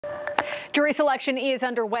Jury selection is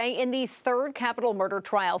underway in the third capital murder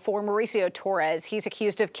trial for Mauricio Torres. He's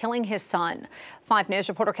accused of killing his son. 5 News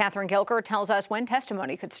reporter Catherine Gilker tells us when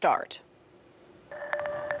testimony could start.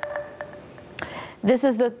 This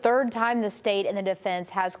is the third time the state and the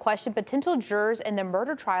defense has questioned potential jurors in the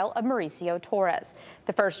murder trial of Mauricio Torres.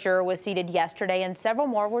 The first juror was seated yesterday and several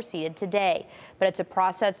more were seated today, but it's a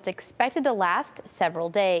process that's expected to last several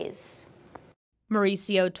days.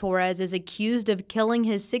 Mauricio Torres is accused of killing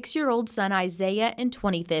his 6-year-old son Isaiah in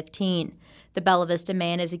 2015. The Bella Vista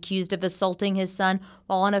man is accused of assaulting his son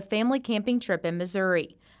while on a family camping trip in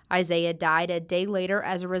Missouri. Isaiah died a day later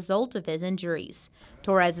as a result of his injuries.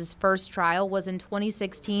 Torres's first trial was in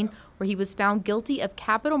 2016, where he was found guilty of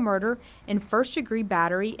capital murder and first-degree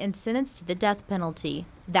battery and sentenced to the death penalty.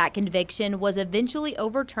 That conviction was eventually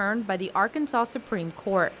overturned by the Arkansas Supreme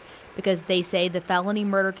Court because they say the felony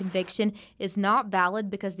murder conviction is not valid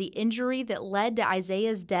because the injury that led to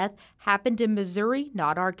Isaiah's death happened in Missouri,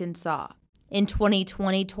 not Arkansas. In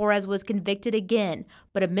 2020, Torres was convicted again,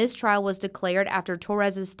 but a mistrial was declared after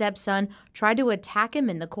Torres's stepson tried to attack him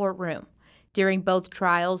in the courtroom. During both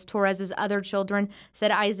trials, Torres's other children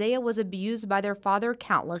said Isaiah was abused by their father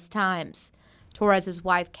countless times. Torres's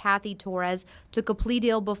wife, Kathy Torres, took a plea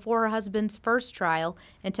deal before her husband's first trial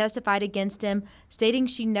and testified against him, stating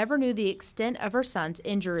she never knew the extent of her son's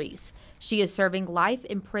injuries. She is serving life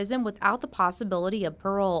in prison without the possibility of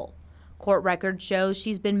parole. Court record shows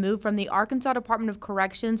she's been moved from the Arkansas Department of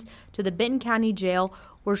Corrections to the Benton County Jail,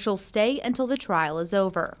 where she'll stay until the trial is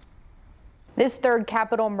over. This third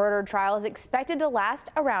capital murder trial is expected to last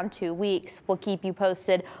around 2 weeks. We'll keep you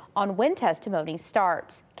posted on when testimony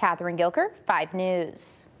starts. Catherine Gilker, 5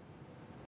 News.